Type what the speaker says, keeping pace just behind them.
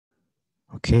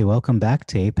Okay, welcome back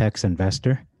to Apex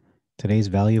Investor. Today's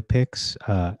value picks.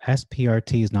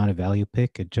 SPRT is not a value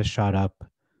pick. It just shot up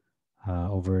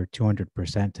over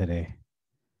 200% today,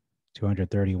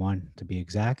 231 to be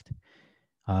exact.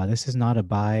 This is not a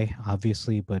buy,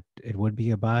 obviously, but it would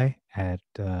be a buy at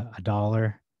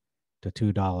 $1 to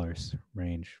 $2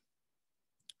 range.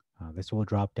 This will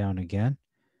drop down again.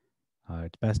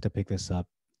 It's best to pick this up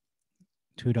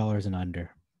 $2 and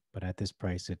under, but at this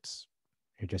price,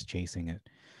 you're just chasing it.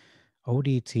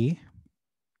 ODT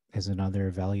is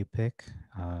another value pick,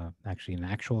 actually an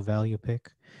actual value pick.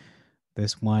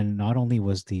 This one not only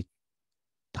was the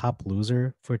top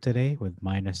loser for today with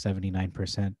minus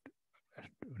 79%,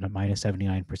 minus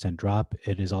 79% drop,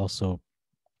 it also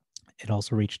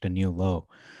reached a new low.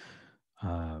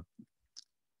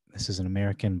 This is an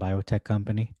American biotech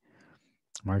company,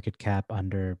 market cap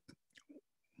under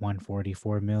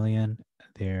 144 million.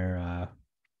 Their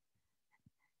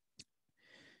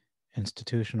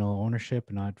institutional ownership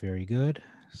not very good,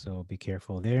 so be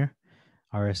careful there.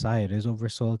 RSI, it is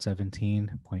oversold,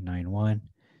 17.91.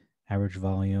 Average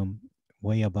volume,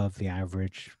 way above the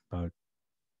average, about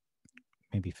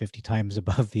maybe 50 times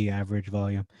above the average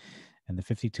volume. And the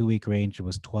 52-week range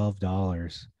was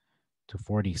 $12 to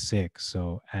 $46.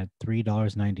 So at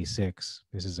 $3.96,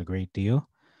 this is a great deal.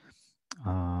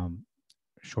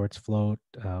 Shorts float,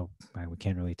 we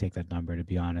can't really take that number, to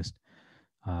be honest.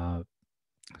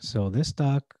 So this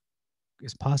stock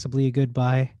is possibly a good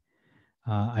buy.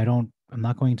 I'm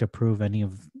not going to prove any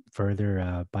of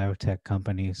further biotech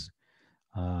companies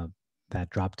that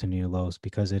drop to new lows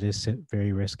because it is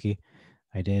very risky.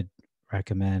 I did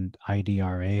recommend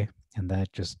IDRA, and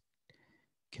that just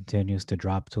continues to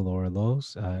drop to lower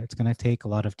lows. It's going to take a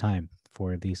lot of time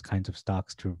for these kinds of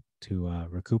stocks to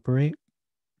recuperate.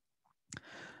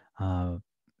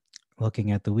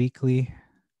 Looking at the weekly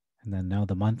and then now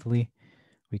the monthly,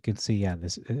 we can see,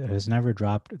 this it has never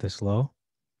dropped this low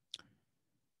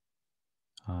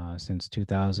since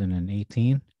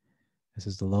 2018. This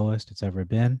is the lowest it's ever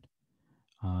been.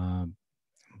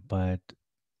 But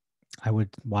I would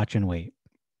watch and wait.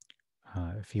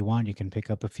 If you want, you can pick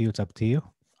up a few. It's up to you.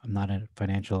 I'm not a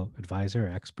financial advisor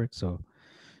or expert, so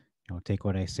take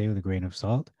what I say with a grain of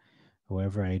salt.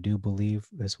 However, I do believe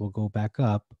this will go back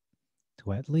up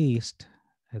to at least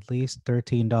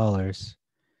 $13,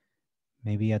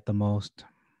 maybe at the most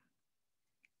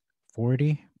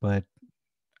 40, but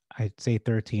I'd say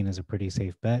 13 is a pretty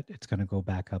safe bet. It's going to go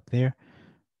back up there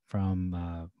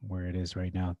from where it is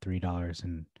right now,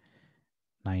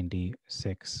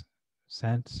 $3.96.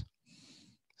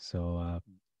 So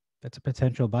that's a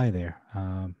potential buy there.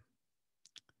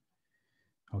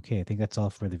 Okay, I think that's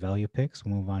all for the value picks.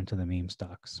 We'll move on to the meme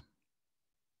stocks.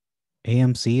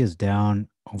 AMC is down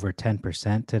over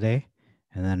 10% today,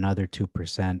 and then another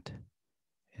 2%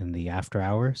 in the after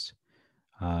hours.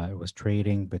 It was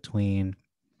trading between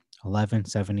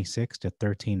 $11.76 to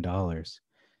 $13.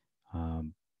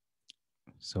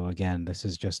 So again, this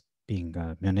is just being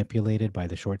manipulated by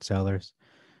the short sellers.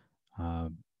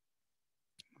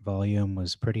 Volume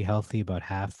was pretty healthy, about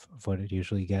half of what it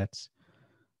usually gets.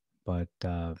 But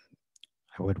I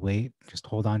would wait. Just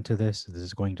hold on to this. This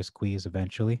is going to squeeze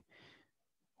eventually.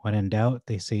 When in doubt,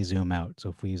 they say zoom out. So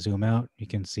if we zoom out, you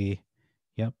can see,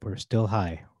 yep, we're still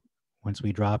high. Once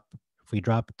we drop, if we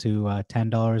drop to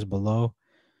 $10 below,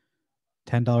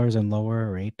 $10 and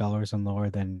lower or $8 and lower,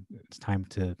 then it's time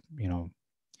to,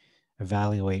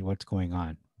 evaluate what's going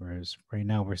on. Whereas right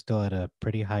now we're still at a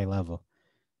pretty high level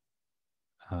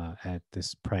at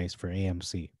this price for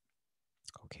AMC.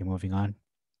 Okay, moving on.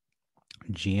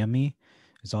 GME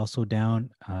is also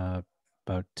down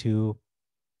about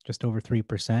just over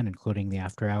 3%, including the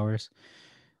after hours.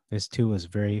 This too was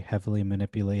very heavily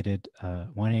manipulated.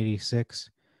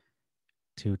 186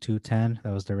 to 210.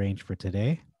 That was the range for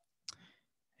today.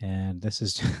 And this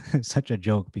is such a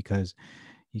joke because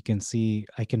you can see,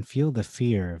 I can feel the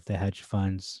fear of the hedge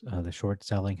funds, the short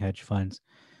selling hedge funds,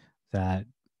 that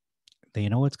they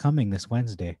know what's coming this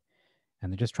Wednesday.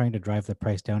 And they're just trying to drive the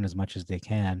price down as much as they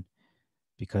can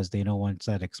because they know once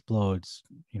that explodes,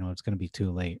 it's going to be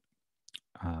too late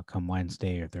come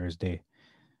Wednesday or Thursday.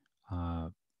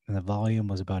 And the volume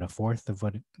was about a fourth of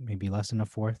maybe less than a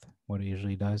fourth, what it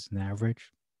usually does in the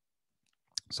average.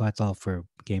 So that's all for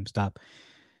GameStop.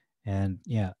 And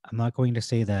yeah, I'm not going to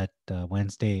say that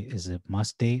Wednesday is a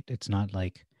must date. It's not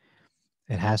like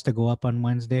it has to go up on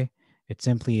Wednesday. It's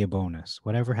simply a bonus.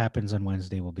 Whatever happens on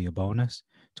Wednesday will be a bonus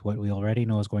to what we already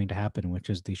know is going to happen,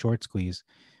 which is the short squeeze,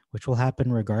 which will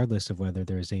happen regardless of whether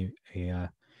there's a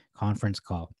conference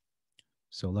call.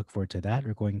 So look forward to that.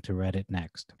 We're going to Reddit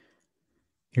next.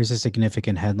 Here's a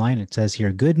significant headline. It says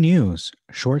here, good news.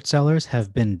 Short sellers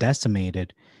have been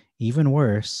decimated, even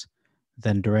worse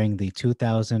than during the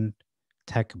 2000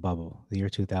 tech bubble, the year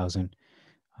 2000.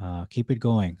 Keep it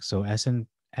going. So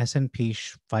S&P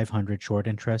 500 short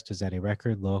interest is at a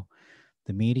record low.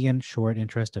 The median short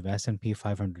interest of S&P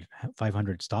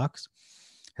 500 stocks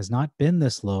has not been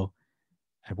this low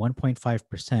at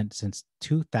 1.5% since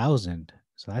 2000.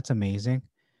 So that's amazing.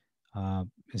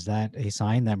 Is that a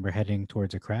sign that we're heading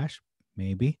towards a crash?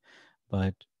 Maybe,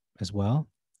 but as well,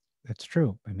 that's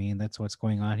true. I mean, that's what's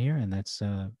going on here, and that's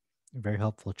a very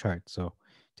helpful chart. So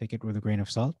take it with a grain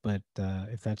of salt, but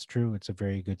if that's true, it's a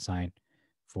very good sign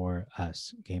for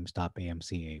us, GameStop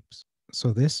AMC apes.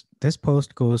 So this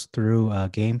post goes through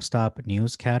GameStop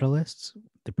news catalysts.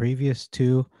 The previous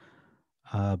two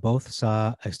both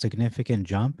saw a significant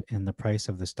jump in the price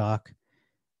of the stock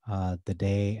the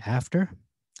day after.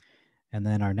 And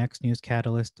then our next news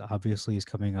catalyst obviously is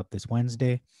coming up this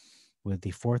Wednesday with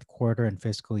the fourth quarter and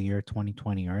fiscal year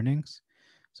 2020 earnings.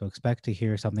 So expect to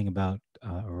hear something about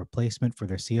a replacement for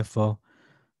their CFO,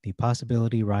 the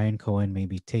possibility Ryan Cohen may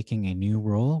be taking a new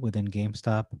role within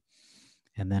GameStop.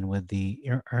 And then with the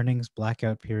earnings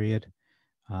blackout period,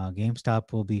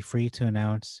 GameStop will be free to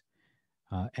announce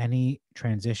any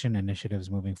transition initiatives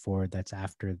moving forward that's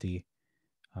after the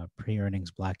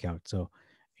pre-earnings blackout. So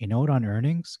a note on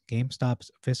earnings, GameStop's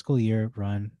fiscal year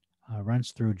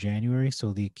runs through January,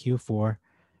 so the Q4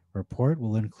 report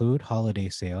will include holiday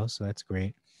sales, so that's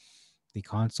great. The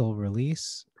console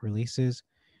releases,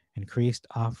 increased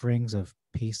offerings of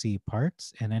PC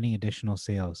parts, and any additional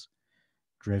sales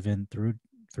driven through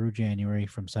January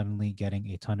from suddenly getting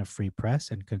a ton of free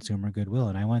press and consumer goodwill.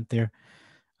 And I went there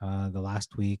the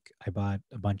last week. I bought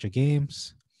a bunch of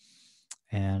games,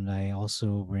 and I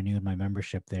also renewed my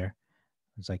membership there.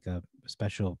 It's like a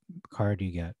special card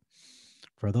you get.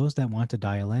 For those that want to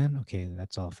dial in, okay,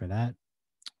 that's all for that.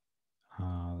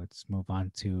 Let's move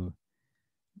on to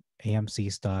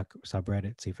AMC stock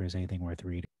subreddit, see if there's anything worth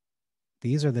reading.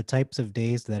 These are the types of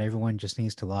days that everyone just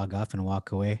needs to log off and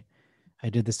walk away. I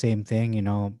did the same thing.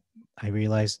 I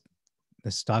realized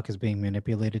the stock is being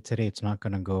manipulated today. It's not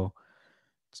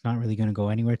really going to go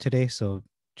anywhere today. So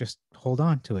just hold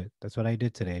on to it. That's what I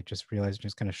did today. I just realized I'm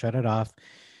just going to shut it off.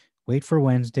 Wait for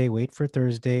Wednesday, wait for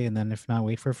Thursday, and then if not,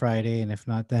 wait for Friday. And if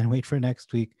not, then wait for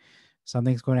next week.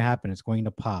 Something's going to happen. It's going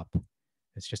to pop.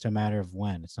 It's just a matter of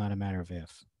when. It's not a matter of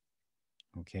if.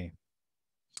 Okay.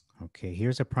 Okay,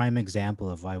 here's a prime example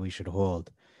of why we should hold.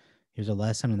 Here's a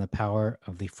lesson on the power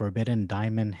of the forbidden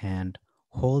diamond hand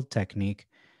hold technique.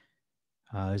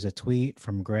 There's a tweet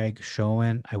from Greg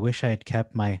Schoen. I wish I had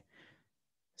kept my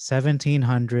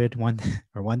 1,700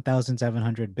 or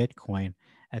 1,700 Bitcoin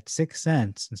at 6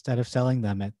 cents instead of selling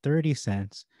them at 30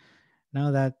 cents.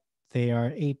 Now that they are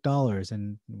 $8,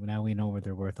 and now we know where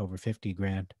they're worth over 50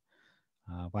 grand.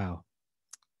 Wow.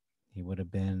 He would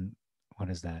have been, what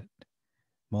is that?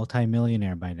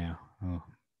 Multi-millionaire by now. Oh,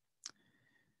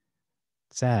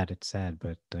 it's sad,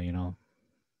 but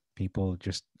people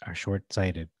just are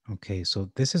short-sighted. Okay, so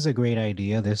this is a great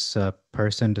idea. This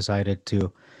person decided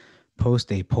to post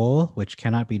a poll which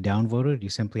cannot be downvoted. You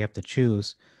simply have to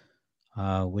choose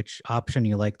which option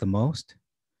you like the most.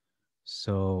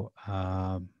 So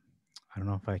I don't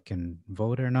know if I can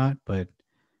vote or not, but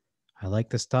I like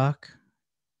the stock.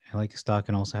 I like the stock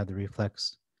and also had the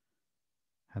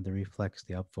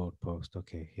upvote post.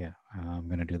 Okay, yeah, I'm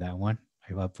gonna do that one.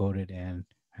 I've upvoted and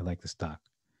I like the stock.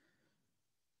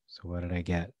 So what did I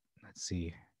get? Let's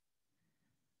see.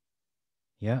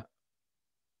 Yeah.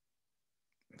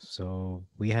 So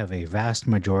we have a vast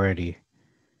majority,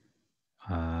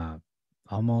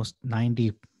 almost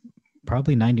 90,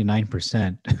 probably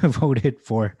 99% voted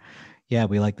for, yeah,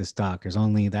 we like the stock. There's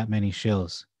only that many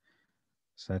shills.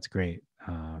 So that's great.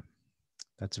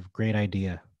 That's a great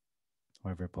idea.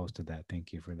 Whoever posted that,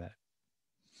 thank you for that.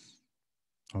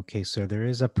 Okay, so there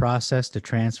is a process to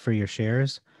transfer your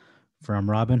shares from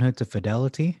Robinhood to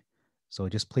Fidelity. So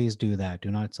just please do that.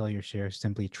 Do not sell your shares,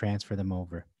 simply transfer them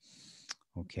over.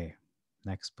 Okay,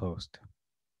 next post.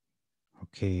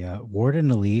 Okay,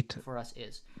 Warden Elite. For us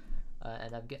is.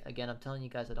 And I'm telling you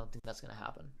guys, I don't think that's going to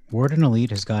happen. Warden Elite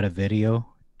has got a video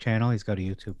channel. He's got a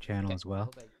YouTube channel as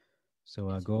well.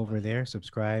 So go over there,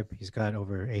 subscribe. He's got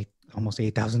over almost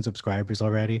 8,000 subscribers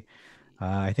already.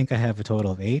 I think I have a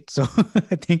total of 8. So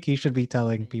I think he should be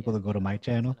telling people to go to my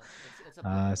channel.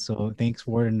 So thanks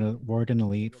Warden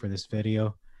Elite for this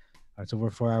video. It's over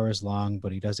 4 hours long,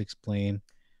 but he does explain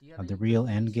the real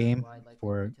end game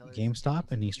for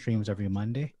GameStop, and he streams every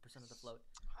Monday.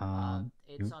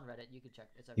 It's on Reddit. You can check.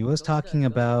 He was talking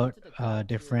about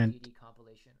different.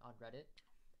 compilation on Reddit,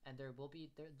 and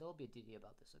there'll be a DD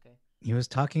about this. Okay. He was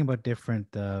talking about different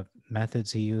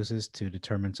methods he uses to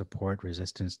determine support,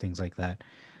 resistance, things like that.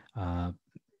 Uh,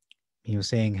 he was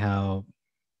saying how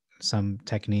some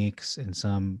techniques and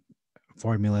some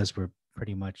formulas were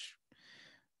pretty much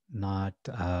not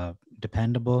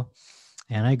dependable.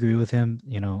 And I agree with him.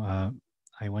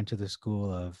 I went to the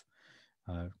school of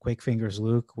Quick Fingers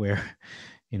Luke, where,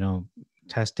 you know,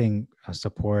 testing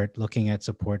support, looking at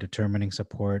support, determining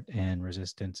support and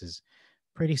resistance is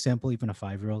pretty simple. Even a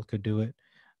 5-year-old could do it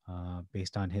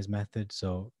based on his method.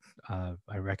 So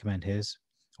I recommend his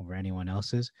over anyone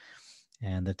else's.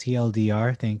 And the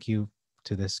TLDR, thank you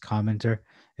to this commenter,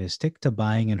 is stick to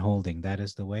buying and holding. That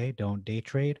is the way. Don't day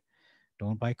trade.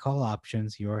 Don't buy call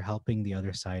options. You're helping the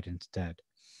other side instead.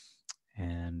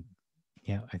 And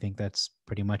yeah, I think that's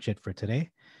pretty much it for today.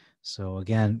 So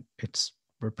again,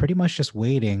 we're pretty much just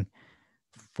waiting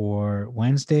for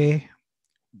Wednesday,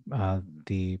 uh,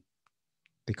 the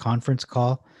the conference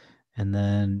call, and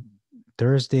then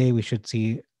Thursday we should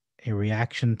see a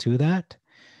reaction to that,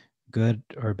 good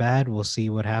or bad. We'll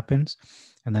see what happens.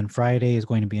 And then Friday is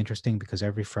going to be interesting because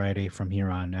every Friday from here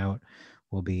on out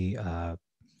will be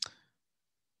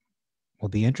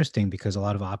interesting because a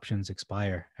lot of options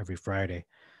expire every Friday.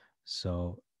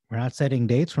 So we're not setting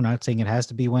dates. We're not saying it has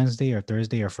to be Wednesday or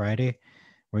Thursday or Friday.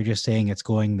 We're just saying it's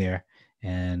going there,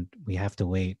 and we have to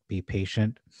wait, be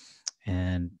patient.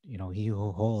 And, he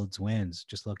who holds wins.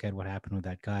 Just look at what happened with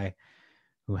that guy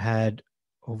who had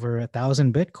over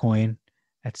 1,000 Bitcoin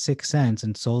at 6 cents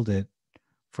and sold it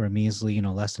for a measly,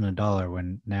 less than $1,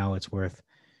 when now it's worth,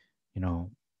 you know,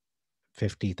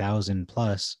 50,000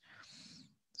 plus.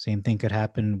 Same thing could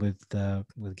happen with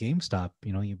GameStop.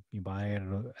 You buy it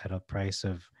at a price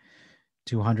of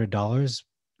 $200,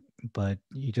 but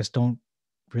you just don't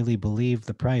really believe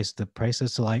the price. The price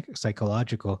is like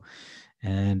psychological,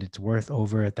 and it's worth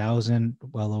over 1,000,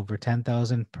 well over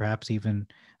 10,000, perhaps even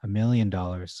 $1 million.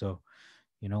 So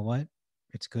you know what?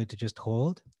 It's good to just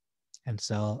hold and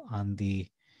sell on the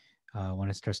when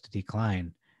it starts to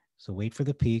decline. So wait for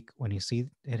the peak. When you see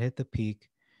it hit the peak,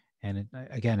 and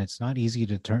again, it's not easy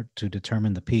to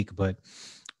determine the peak, but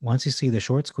once you see the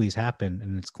short squeeze happen,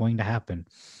 and it's going to happen,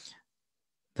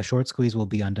 the short squeeze will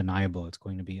be undeniable. It's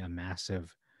going to be a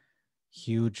massive,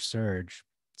 huge surge,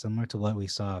 similar to what we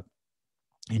saw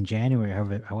in January.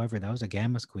 However, that was a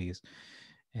gamma squeeze.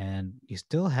 And you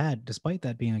still had, despite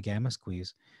that being a gamma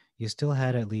squeeze, you still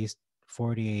had at least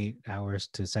 48 hours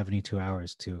to 72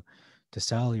 hours to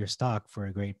sell your stock for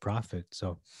a great profit.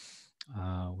 So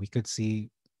we could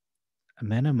see a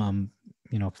minimum,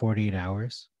 48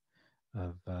 hours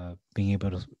of being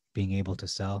able to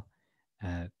sell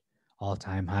at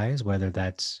all-time highs, whether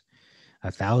that's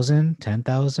 1,000,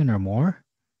 10,000, or more.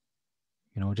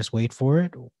 Just wait for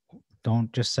it.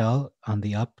 Don't just sell on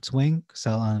the upswing,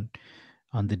 sell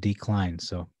on the decline.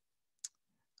 So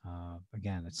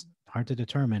again, it's hard to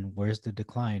determine where's the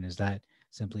decline. Is that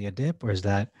simply a dip, or is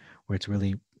that where it's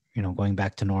really, going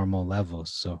back to normal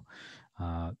levels? So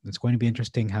it's going to be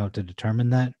interesting how to determine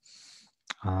that.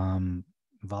 Um,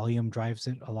 Volume drives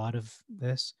it, a lot of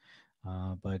this,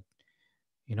 but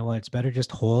you know what? It's better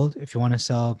just hold. If you want to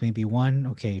sell maybe one,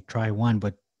 okay, try one,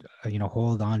 but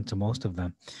hold on to most of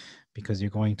them, because you're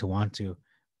going to want to,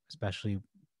 especially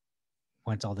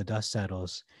once all the dust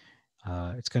settles.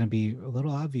 It's going to be a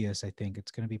little obvious. I think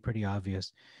it's going to be pretty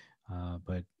obvious,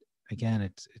 but again,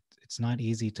 it's not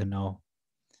easy to know.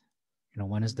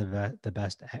 When is the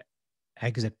best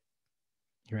exit,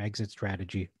 your exit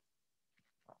strategy?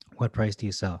 What price do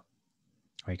you sell?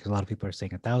 Right, because a lot of people are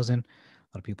saying 1,000, a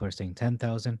lot of people are saying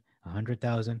 10,000,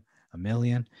 100,000, a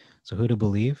million. So who to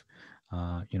believe?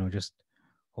 Just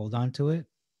hold on to it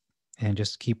and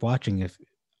just keep watching. If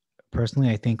personally,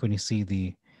 I think when you see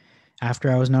the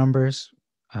after hours numbers,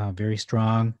 very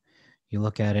strong. You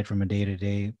look at it from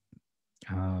a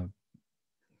uh,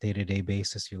 day-to-day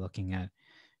basis. You're looking at,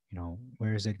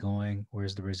 where is it going?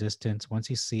 Where's the resistance? Once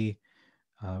you see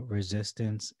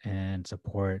resistance and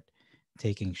support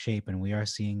taking shape, and we are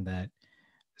seeing that,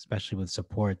 especially with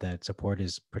support, that support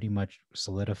is pretty much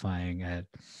solidifying at,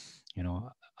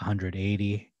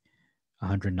 180,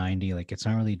 190. Like, it's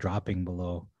not really dropping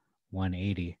below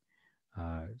 180.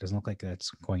 It doesn't look like that's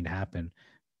going to happen.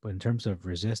 But in terms of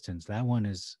resistance, that one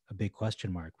is a big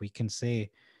question mark. We can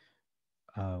say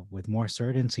with more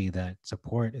certainty that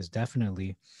support is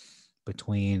definitely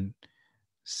between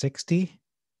 60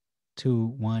 to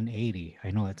 180.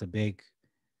 I know that's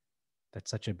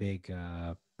such a big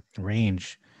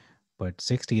range, but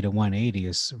 60 to 180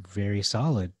 is very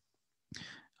solid.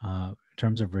 In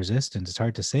terms of resistance, it's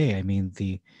hard to say. I mean,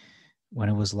 when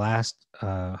it was last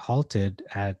halted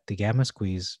at the gamma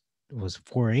squeeze was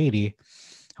 480.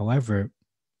 However,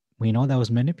 we know that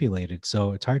was manipulated.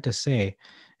 So it's hard to say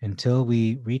until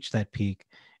we reach that peak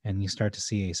and you start to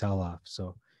see a sell off.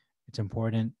 So it's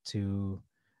important to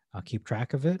keep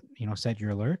track of it, set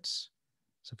your alerts.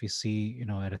 So if you see, at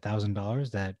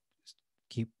 $1,000 that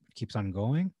keeps on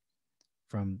going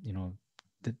from,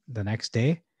 the next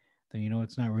day, then,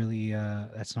 it's not really,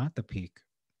 that's not the peak.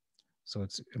 So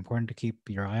it's important to keep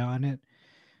your eye on it.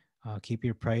 Keep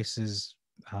your prices,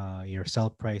 your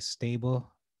sell price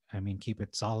stable. I mean, keep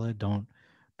it solid.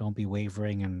 Don't be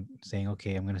wavering and saying,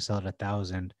 okay, I'm going to sell it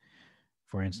 1,000,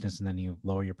 for instance, and then you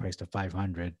lower your price to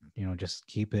 500. Just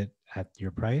keep it at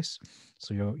your price,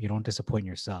 so you don't disappoint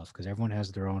yourself, because everyone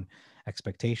has their own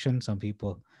expectation. Some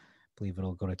people believe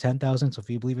it'll go to 10,000. So if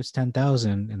you believe it's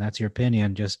 10,000 and that's your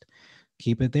opinion, just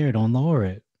keep it there. Don't lower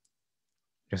it,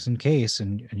 just in case,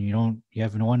 and you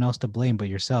have no one else to blame but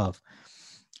yourself.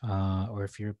 Or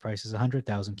if your price is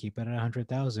 100,000, keep it at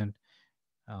 100,000,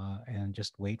 and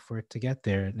just wait for it to get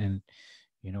there. And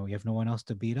you have no one else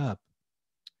to beat up.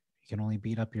 You can only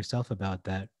beat up yourself about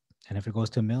that. And if it goes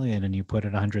to a million and you put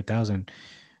it 100,000,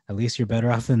 at least you're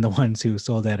better off than the ones who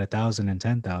sold at 1,000 and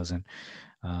 10,000.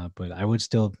 But I would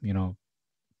still,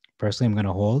 personally, I'm going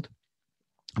to hold.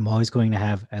 I'm always going to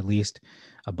have at least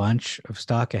a bunch of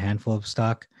stock, a handful of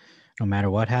stock, no matter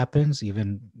what happens.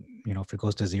 Even, if it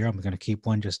goes to zero, I'm going to keep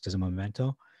one just as a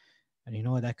memento. And you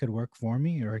know what? That could work for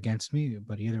me or against me.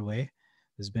 But either way,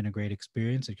 this has been a great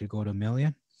experience. It could go to a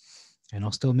million, and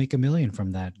I'll still make a million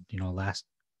from that, last,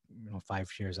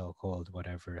 5 shares I'll hold,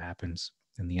 whatever happens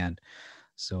in the end.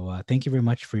 So thank you very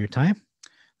much for your time.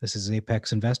 This is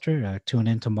Apex Investor. Tune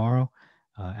in tomorrow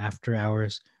after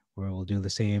hours, where we'll do the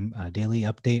same daily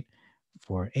update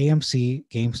for AMC,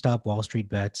 GameStop, Wall Street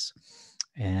Bets,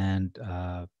 and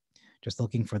just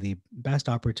looking for the best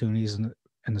opportunities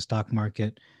in the stock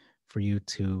market for you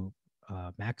to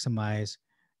maximize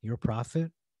your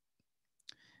profit.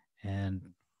 And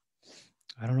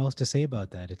I don't know what to say about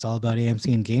that. It's all about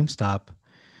AMC and GameStop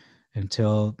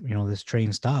until this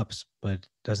train stops, but it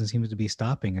doesn't seem to be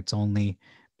stopping. It's only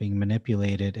being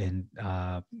manipulated, and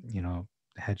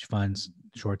hedge funds,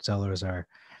 short sellers are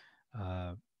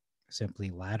uh,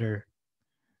 simply ladder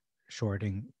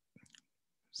shorting.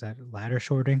 Is that ladder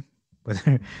shorting? But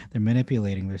they're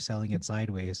manipulating. They're selling it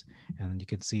sideways, and you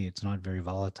can see it's not very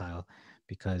volatile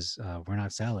because we're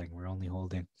not selling. We're only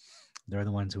holding. They're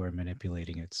the ones who are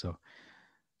manipulating it. So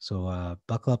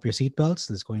buckle up your seatbelts.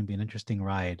 This is going to be an interesting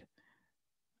ride.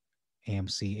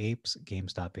 AMC apes,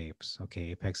 GameStop apes.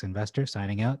 Okay, Apex Investor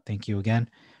signing out. Thank you again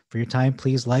for your time.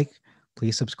 Please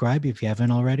please subscribe if you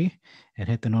haven't already, and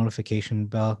hit the notification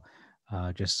bell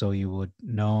just so you would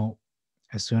know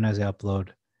as soon as I upload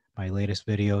my latest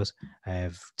videos. I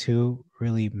have 2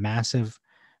 really massive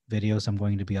videos I'm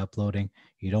going to be uploading.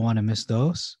 You don't want to miss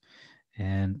those.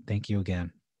 And thank you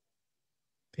again.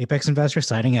 Apex Investor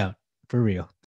signing out for real.